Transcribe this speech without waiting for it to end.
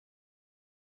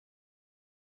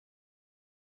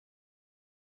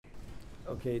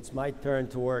Okay, it's my turn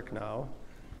to work now.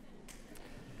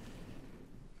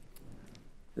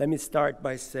 Let me start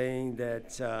by saying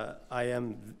that I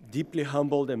am deeply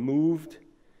humbled and moved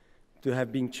to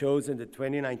have been chosen the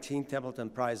 2019 Templeton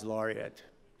Prize Laureate.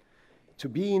 To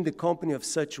be in the company of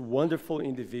such wonderful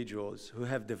individuals who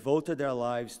have devoted their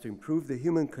lives to improve the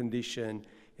human condition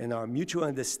and our mutual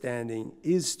understanding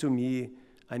is, to me,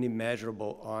 an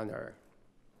immeasurable honor.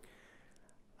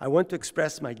 I want to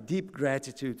express my deep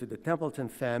gratitude to the Templeton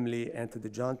family and to the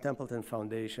John Templeton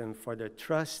Foundation for their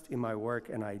trust in my work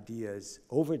and ideas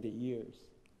over the years.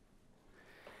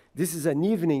 This is an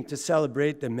evening to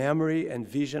celebrate the memory and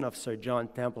vision of Sir John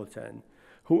Templeton,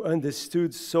 who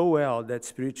understood so well that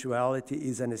spirituality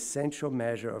is an essential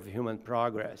measure of human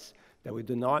progress, that we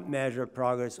do not measure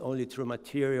progress only through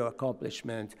material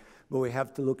accomplishment, but we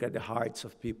have to look at the hearts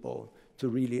of people to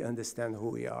really understand who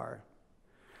we are.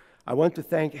 I want to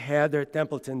thank Heather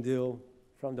Templeton-Dill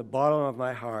from the bottom of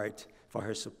my heart for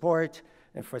her support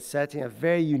and for setting a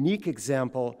very unique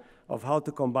example of how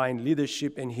to combine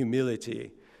leadership and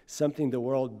humility, something the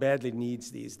world badly needs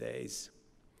these days.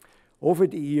 Over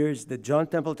the years, the John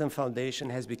Templeton Foundation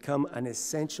has become an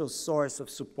essential source of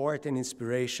support and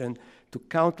inspiration to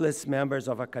countless members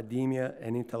of academia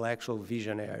and intellectual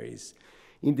visionaries,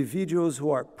 individuals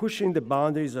who are pushing the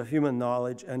boundaries of human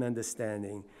knowledge and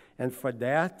understanding. And for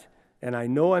that, and I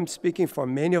know I'm speaking for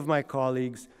many of my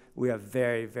colleagues, we are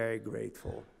very, very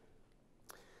grateful.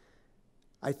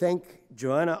 I thank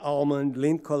Joanna Almond,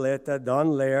 Lynn Coletta,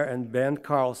 Don Lair, and Ben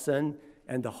Carlson,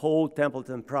 and the whole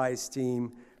Templeton Prize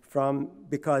team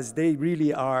because they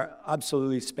really are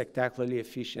absolutely spectacularly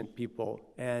efficient people.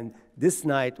 And this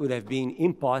night would have been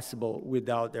impossible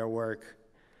without their work.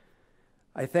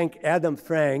 I thank Adam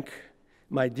Frank,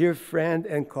 my dear friend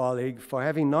and colleague, for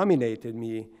having nominated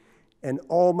me, and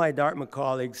all my Dartmouth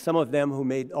colleagues, some of them who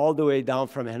made all the way down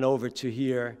from Hanover to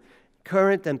here,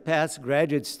 current and past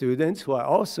graduate students who are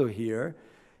also here,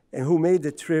 and who made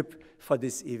the trip for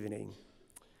this evening.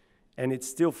 And it's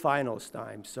still finals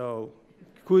time, so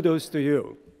kudos to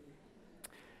you.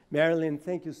 Marilyn,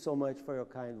 thank you so much for your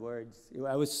kind words.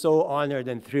 I was so honored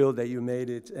and thrilled that you made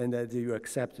it and that you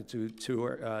accepted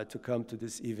to come to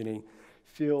this evening.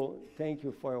 Phil, thank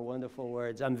you for your wonderful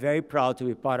words. I'm very proud to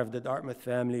be part of the Dartmouth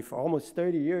family for almost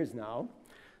 30 years now.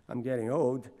 I'm getting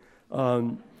old.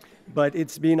 But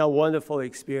it's been a wonderful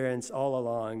experience all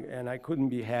along, and I couldn't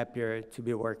be happier to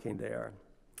be working there.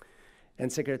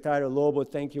 And Secretary Lobo,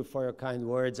 thank you for your kind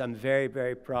words. I'm very,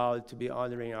 very proud to be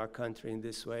honoring our country in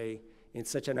this way, in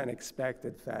such an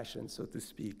unexpected fashion, so to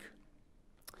speak.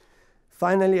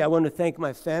 Finally, I want to thank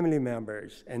my family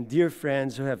members and dear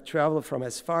friends who have traveled from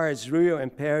as far as Rio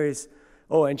and Paris,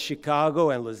 and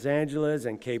Chicago and Los Angeles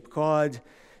and Cape Cod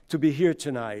to be here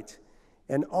tonight,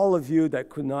 and all of you that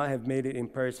could not have made it in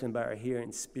person but are here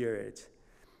in spirit.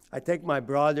 I thank my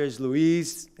brothers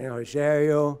Luis and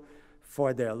Rogerio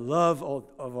for their love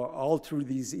all through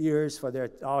these years, for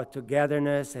our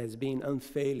togetherness has been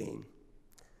unfailing.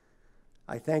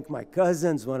 I thank my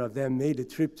cousins. One of them made a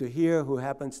trip to here, who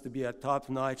happens to be a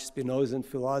top-notch Spinozan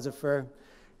philosopher,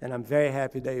 and I'm very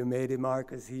happy that you made it,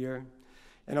 Marcus, here.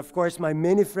 And of course, my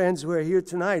many friends who are here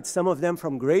tonight, some of them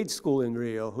from grade school in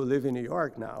Rio, who live in New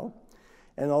York now,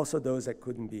 and also those that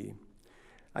couldn't be.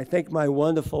 I thank my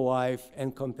wonderful wife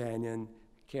and companion,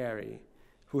 Carrie,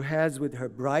 who has, with her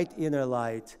bright inner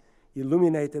light,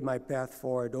 illuminated my path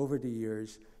forward over the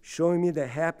years, showing me that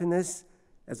happiness,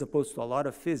 as opposed to a lot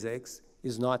of physics,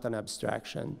 is not an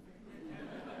abstraction.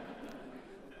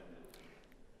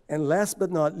 And last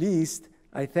but not least,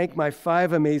 I thank my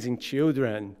 5 amazing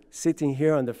children sitting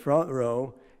here on the front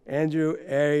row, Andrew,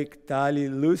 Eric, Tali,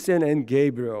 Lucien, and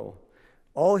Gabriel,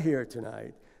 all here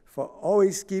tonight, for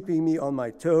always keeping me on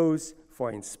my toes, for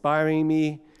inspiring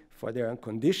me, for their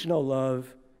unconditional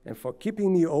love, and for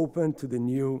keeping me open to the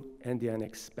new and the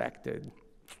unexpected.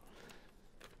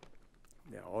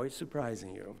 They're always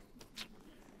surprising you.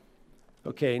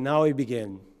 Okay, now we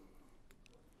begin.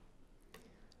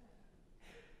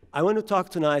 I want to talk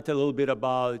tonight a little bit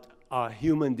about our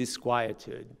human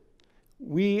disquietude.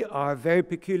 We are very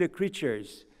peculiar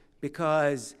creatures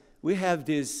because we have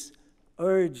this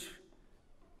urge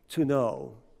to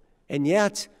know, and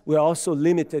yet we're also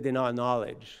limited in our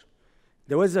knowledge.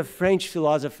 There was a French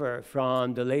philosopher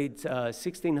from the late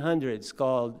 1600s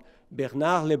called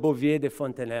Bernard Le Bovier de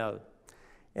Fontenelle.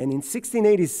 And in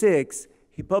 1686,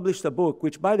 he published a book,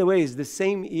 which, by the way, is the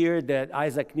same year that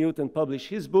Isaac Newton published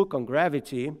his book on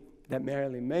gravity that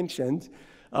Marilyn mentioned.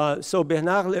 So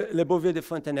Bernard Le Bovier de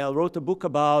Fontenelle wrote a book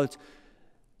about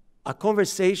a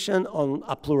conversation on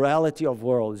a plurality of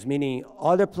worlds, meaning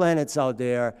other planets out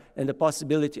there and the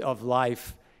possibility of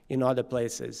life in other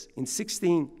places in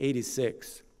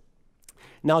 1686.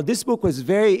 Now, this book was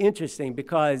very interesting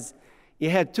because it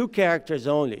had two characters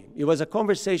only. It was a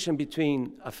conversation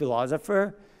between a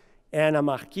philosopher and a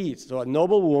marquise, so a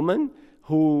noble woman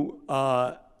who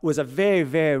was a very,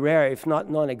 very rare, if not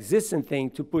non-existent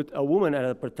thing to put a woman as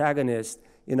a protagonist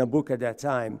in a book at that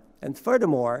time. And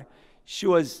furthermore, she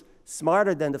was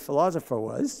smarter than the philosopher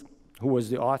was, who was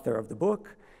the author of the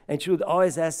book, and she would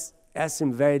always ask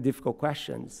him very difficult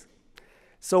questions.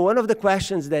 So one of the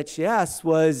questions that she asked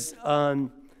was,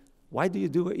 why do you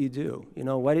do what you do? You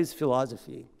know, what is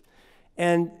philosophy?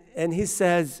 And he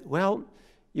says, well,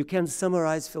 you can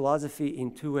summarize philosophy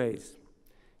in two ways.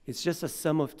 It's just a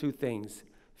sum of two things.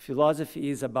 Philosophy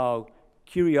is about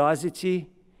curiosity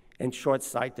and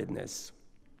short-sightedness.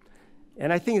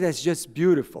 And I think that's just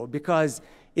beautiful because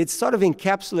it sort of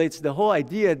encapsulates the whole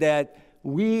idea that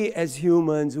we as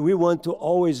humans, we want to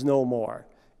always know more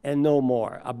and know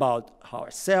more about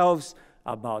ourselves,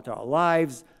 about our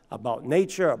lives, about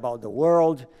nature, about the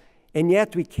world, and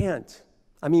yet we can't.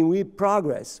 I mean, we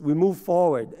progress, we move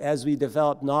forward as we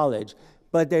develop knowledge,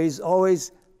 but there is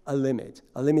always a limit,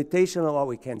 a limitation of what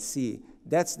we can see.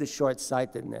 That's the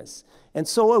short-sightedness. And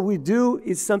so what we do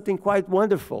is something quite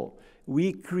wonderful.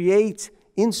 We create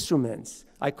instruments.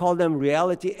 I call them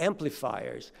reality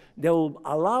amplifiers that will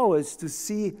allow us to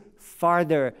see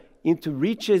farther into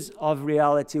reaches of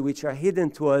reality which are hidden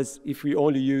to us if we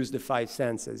only use the five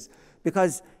senses.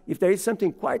 Because if there is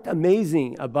something quite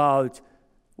amazing about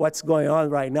what's going on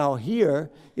right now here,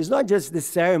 it's not just the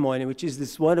ceremony, which is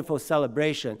this wonderful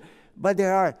celebration, but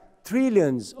there are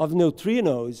trillions of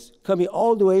neutrinos coming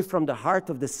all the way from the heart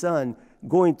of the sun,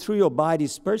 going through your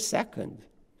bodies per second.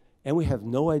 And we have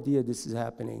no idea this is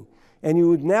happening. And you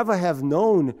would never have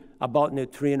known about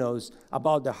neutrinos,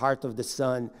 about the heart of the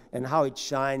sun, and how it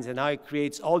shines, and how it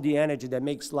creates all the energy that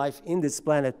makes life in this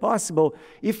planet possible,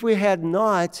 if we had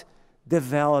not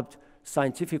developed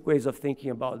scientific ways of thinking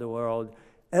about the world,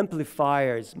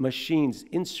 amplifiers, machines,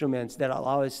 instruments that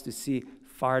allow us to see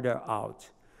farther out.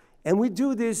 And we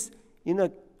do this in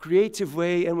a creative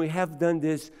way, and we have done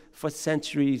this for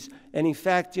centuries. And in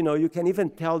fact, you know, you can even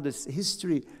tell this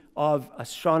history of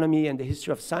astronomy and the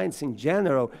history of science in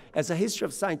general as a history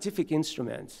of scientific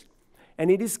instruments.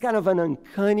 And it is kind of an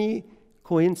uncanny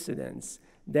coincidence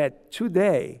that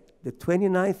today, the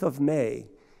 29th of May,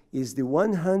 is the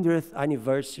 100th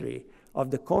anniversary of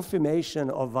the confirmation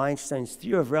of Einstein's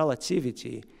theory of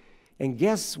relativity. And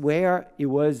guess where it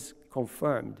was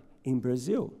confirmed? In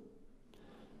Brazil.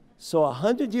 So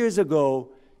 100 years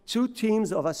ago, two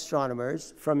teams of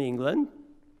astronomers from England,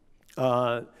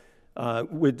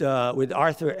 with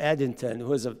Arthur Eddington, who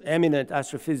was an eminent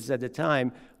astrophysicist at the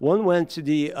time, one went to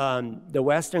the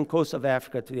western coast of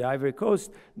Africa, to the Ivory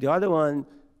Coast. The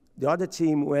other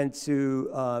team went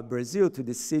to Brazil, to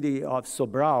the city of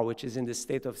Sobral, which is in the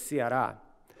state of Ceará.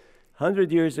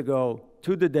 100 years ago,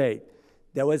 to the date,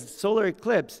 there was a solar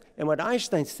eclipse, and what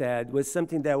Einstein said was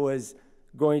something that was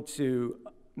going to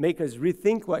make us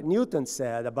rethink what Newton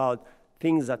said about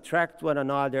things attract one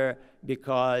another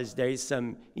because there is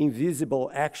some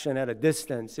invisible action at a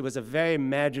distance. It was a very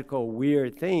magical,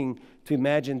 weird thing to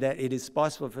imagine that it is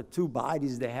possible for two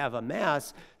bodies that have a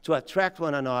mass to attract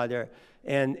one another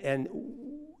and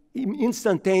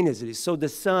instantaneously. So the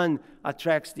sun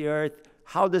attracts the earth.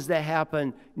 How does that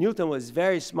happen? Newton was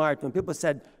very smart. When people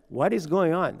said, what is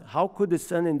going on? How could the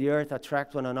sun and the earth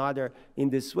attract one another in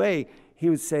this way? He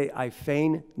would say, I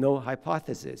feign no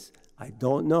hypothesis. I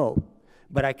don't know.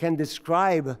 But I can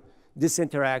describe this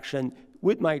interaction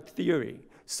with my theory.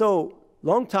 So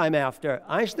long time after,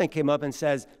 Einstein came up and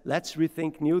says, let's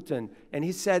rethink Newton. And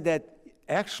he said that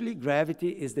actually gravity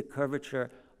is the curvature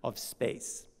of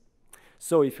space.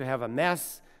 So if you have a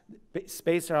mass,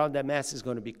 space around that mass is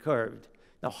going to be curved.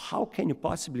 Now, how can you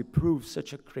possibly prove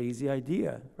such a crazy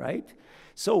idea, right?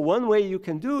 So one way you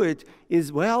can do it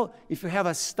is, well, if you have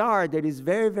a star that is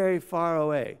very, very far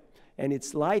away, and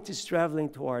its light is traveling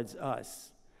towards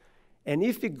us, and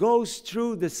if it goes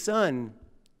through the sun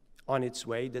on its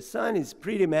way, the sun is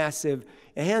pretty massive,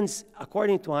 and hence,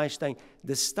 according to Einstein,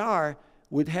 the star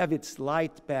would have its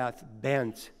light path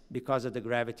bent because of the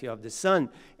gravity of the sun.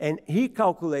 And he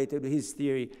calculated with his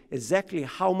theory exactly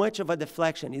how much of a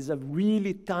deflection is a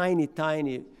really tiny,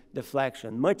 tiny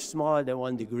deflection, much smaller than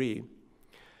 1 degree.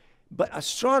 But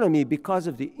astronomy, because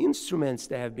of the instruments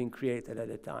that have been created at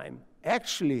the time,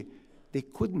 actually, they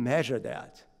couldn't measure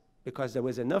that because there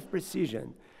was enough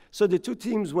precision. So the two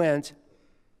teams went.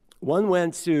 One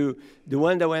went to, the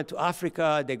one that went to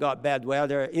Africa, they got bad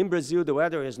weather. In Brazil, the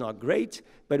weather is not great,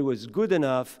 but it was good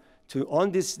enough to,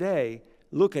 on this day,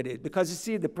 look at it. Because you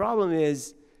see, the problem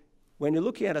is, when you're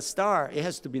looking at a star, it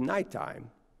has to be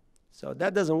nighttime. So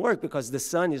that doesn't work because the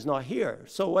sun is not here.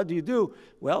 So what do?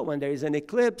 Well, when there is an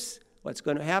eclipse, what's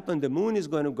going to happen? The moon is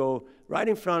going to go right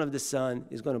in front of the sun,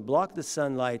 is going to block the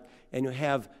sunlight, and you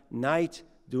have night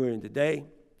during the day.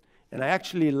 And I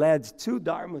actually led 2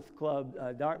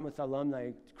 Dartmouth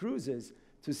alumni cruises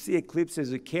to see eclipses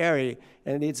with Carrie,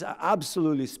 and it's an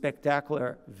absolutely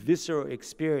spectacular, visceral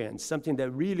experience, something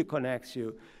that really connects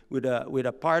you with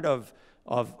a part of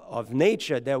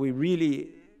nature that we really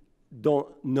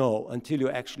don't know until you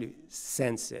actually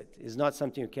sense it. It's not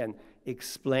something you can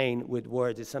explain with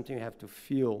words. It's something you have to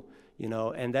feel, you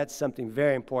know, and that's something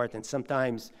very important.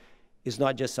 Sometimes it's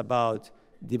not just about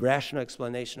the rational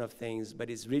explanation of things, but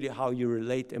it's really how you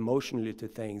relate emotionally to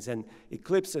things. And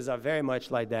eclipses are very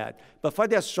much like that. But for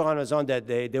the astronomers on that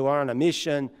day, they were on a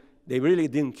mission. They really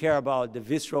didn't care about the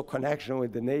visceral connection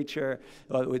with the nature,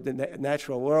 with the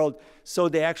natural world. So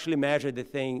they actually measured the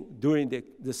thing during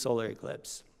the solar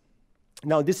eclipse.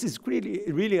 Now, this is really,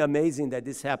 really amazing that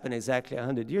this happened exactly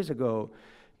 100 years ago,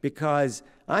 because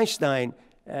Einstein,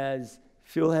 as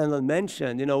Phil Hanlon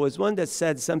mentioned, you know, was one that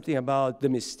said something about the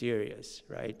mysterious,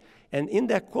 right? And in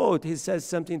that quote, he says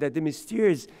something that the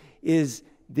mysterious is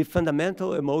the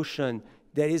fundamental emotion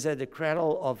that is at the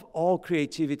cradle of all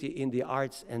creativity in the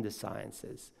arts and the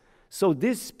sciences. So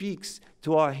this speaks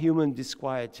to our human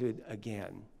disquietude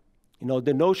again. You know,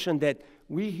 the notion that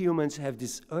we humans have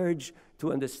this urge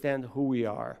to understand who we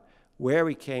are, where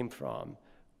we came from,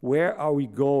 where are we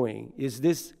going? Is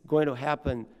this going to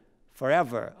happen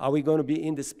forever? Are we going to be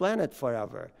in this planet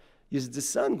forever? Is the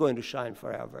sun going to shine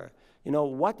forever? You know,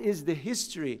 what is the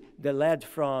history that led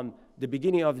from the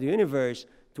beginning of the universe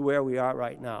to where we are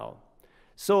right now?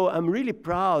 So I'm really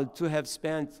proud to have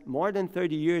spent more than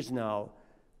 30 years now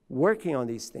working on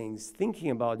these things, thinking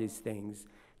about these things,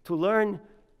 to learn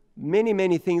many,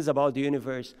 many things about the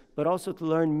universe, but also to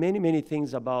learn many, many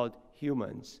things about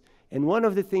humans. And one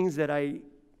of the things that I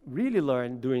really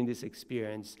learned during this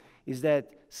experience is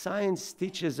that science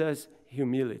teaches us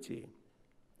humility.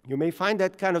 You may find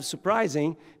that kind of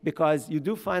surprising because you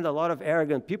do find a lot of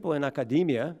arrogant people in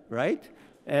academia, right?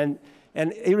 And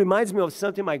it reminds me of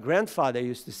something my grandfather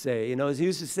used to say. You know, he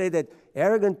used to say that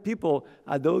arrogant people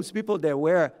are those people that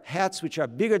wear hats which are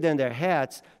bigger than their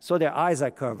hats, so their eyes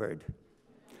are covered.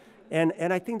 And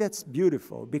I think that's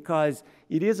beautiful because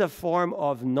it is a form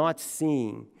of not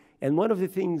seeing. And one of the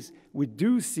things we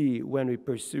do see when we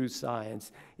pursue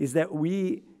science is that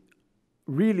we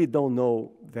really don't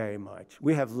know very much.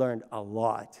 We have learned a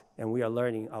lot, and we are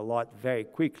learning a lot very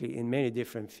quickly in many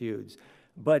different fields.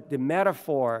 But the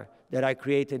metaphor that I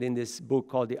created in this book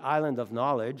called The Island of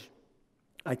Knowledge,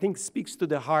 I think speaks to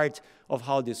the heart of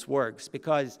how this works,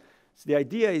 because the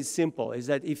idea is simple, is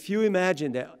that if you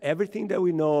imagine that everything that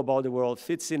we know about the world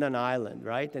fits in an island,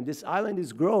 right? And this island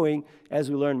is growing as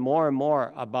we learn more and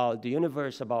more about the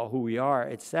universe, about who we are,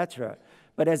 etc.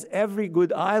 But as every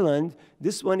good island,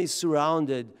 this one is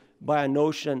surrounded by a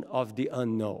notion of the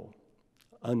unknown.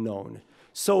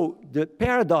 So the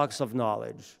paradox of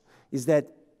knowledge is that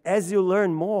as you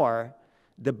learn more,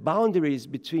 the boundaries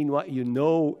between what you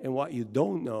know and what you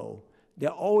don't know, they're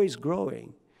always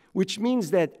growing. Which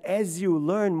means that as you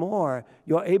learn more,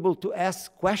 you're able to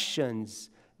ask questions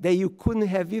that you couldn't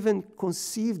have even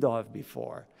conceived of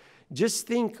before. Just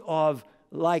think of,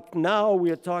 like now we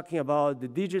are talking about the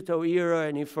digital era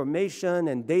and information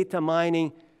and data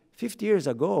mining. 50 years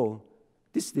ago,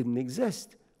 this didn't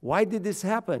exist. Why did this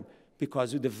happen?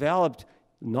 Because we developed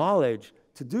knowledge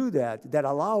to do that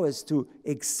allow us to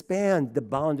expand the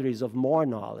boundaries of more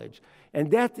knowledge. And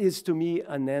that is, to me,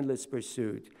 an endless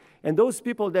pursuit. And those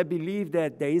people that believe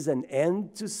that there is an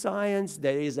end to science,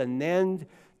 there is an end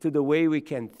to the way we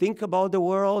can think about the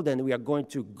world, and we are going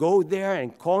to go there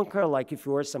and conquer, like if it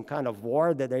were some kind of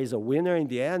war, that there is a winner in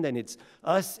the end, and it's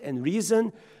us and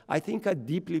reason, I think are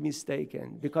deeply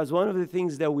mistaken. Because one of the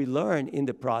things that we learn in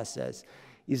the process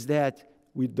is that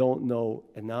we don't know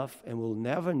enough, and we'll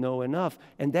never know enough.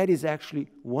 And that is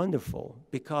actually wonderful,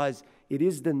 because it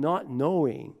is the not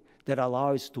knowing that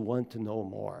allows us to want to know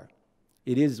more.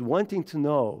 It is wanting to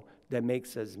know that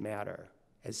makes us matter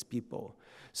as people.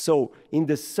 So in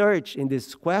the search, in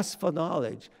this quest for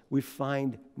knowledge, we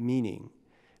find meaning.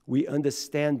 We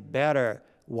understand better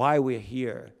why we're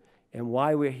here. And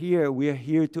why we're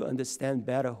here to understand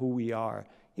better who we are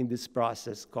in this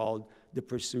process called the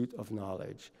pursuit of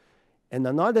knowledge. And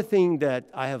another thing that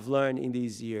I have learned in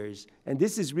these years, and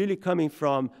this is really coming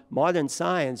from modern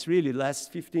science, really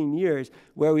last 15 years,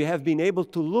 where we have been able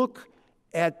to look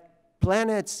at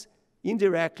planets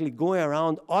indirectly going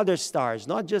around other stars,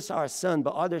 not just our sun,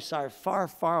 but other stars far,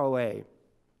 far away.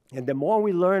 And the more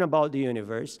we learn about the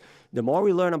universe, the more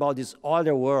we learn about these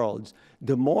other worlds,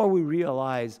 the more we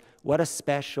realize what a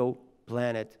special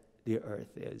planet the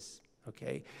Earth is,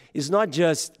 okay? It's not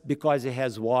just because it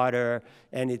has water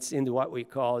and it's in what we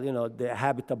call, the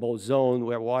habitable zone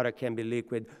where water can be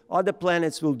liquid. Other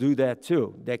planets will do that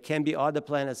too. There can be other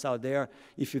planets out there.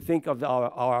 If you think of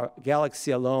our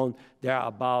galaxy alone, there are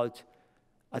about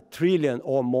 1 trillion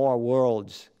or more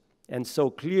worlds. And so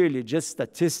clearly, just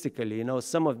statistically,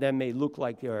 some of them may look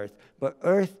like the Earth, but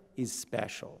Earth is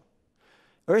special.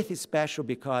 Earth is special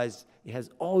because it has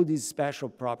all these special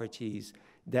properties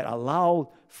that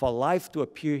allow for life to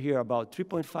appear here about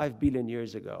 3.5 billion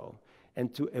years ago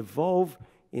and to evolve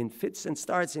in fits and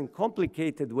starts in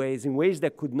complicated ways, in ways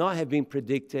that could not have been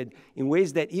predicted, in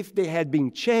ways that if they had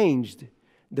been changed,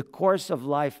 the course of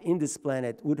life in this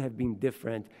planet would have been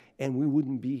different and we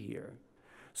wouldn't be here.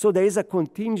 So there is a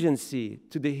contingency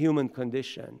to the human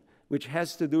condition, which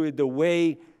has to do with the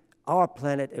way our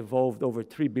planet evolved over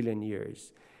 3 billion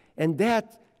years. And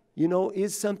that,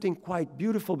 is something quite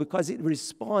beautiful because it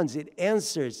responds, it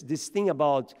answers this thing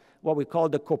about what we call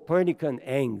the Copernican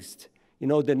angst.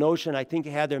 The notion, I think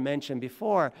Heather mentioned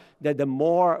before, that the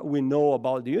more we know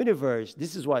about the universe,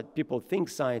 this is what people think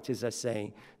scientists are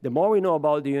saying, the more we know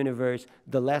about the universe,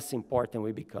 the less important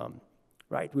we become.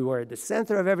 Right? We were at the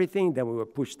center of everything, then we were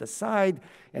pushed aside,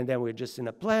 and then we're just in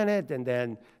a planet, and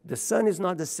then the sun is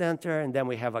not the center, and then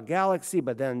we have a galaxy,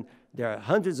 but then there are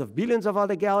hundreds of billions of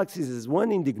other galaxies. There's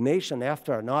one indignation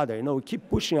after another. We keep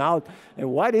pushing out,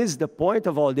 and what is the point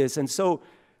of all this? And so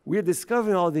we're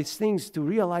discovering all these things to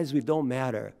realize we don't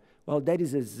matter. Well, that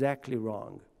is exactly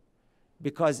wrong.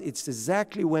 Because it's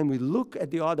exactly when we look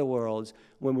at the other worlds,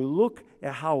 when we look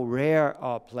at how rare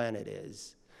our planet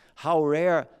is, how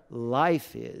rare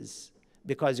life is,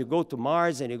 because you go to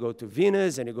Mars and you go to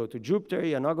Venus and you go to Jupiter,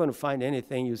 you're not going to find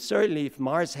anything. You certainly, if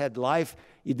Mars had life,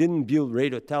 it didn't build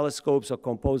radio telescopes or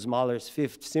compose Mahler's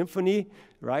Fifth Symphony,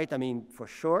 right? I mean, for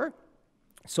sure.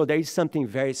 So there is something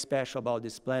very special about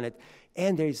this planet,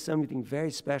 and there is something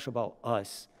very special about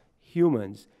us,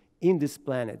 humans, in this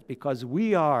planet, because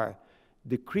we are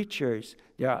the creatures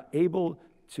that are able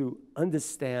to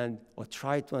understand or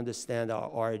try to understand our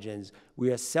origins.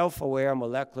 We are self-aware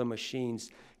molecular machines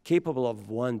capable of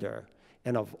wonder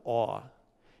and of awe.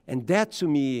 And that, to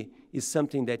me, is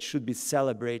something that should be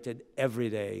celebrated every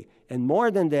day. And more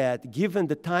than that, given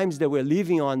the times that we're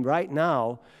living on right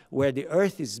now, where the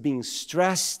Earth is being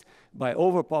stressed by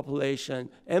overpopulation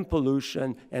and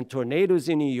pollution and tornadoes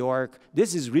in New York,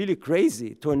 this is really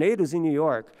crazy, tornadoes in New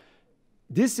York.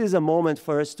 This is a moment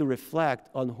for us to reflect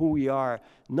on who we are,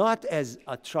 not as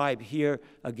a tribe here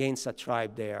against a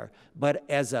tribe there, but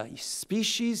as a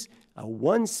species, a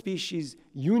one species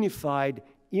unified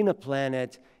in a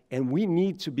planet, and we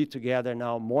need to be together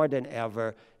now more than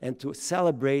ever and to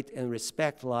celebrate and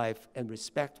respect life and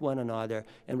respect one another.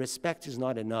 And respect is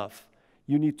not enough.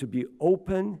 You need to be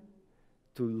open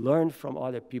to learn from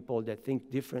other people that think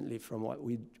differently from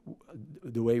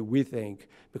the way we think,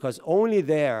 because only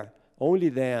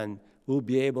then we'll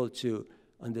be able to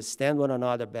understand one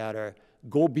another better,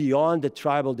 go beyond the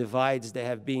tribal divides that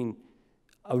have been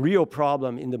a real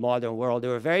problem in the modern world. They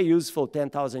were very useful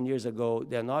 10,000 years ago.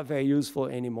 They're not very useful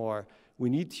anymore. We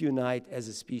need to unite as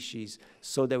a species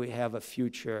so that we have a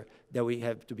future, that we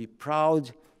have to be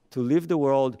proud to leave the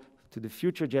world to the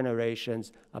future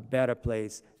generations a better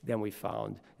place than we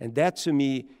found. And that, to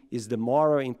me, is the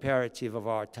moral imperative of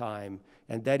our time.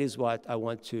 And that is what I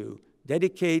want to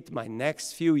dedicate my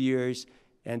next few years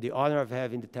and the honor of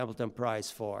having the Templeton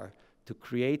Prize for, to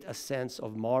create a sense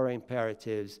of moral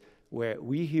imperatives where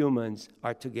we humans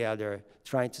are together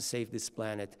trying to save this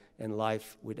planet and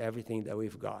life with everything that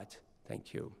we've got.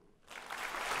 Thank you.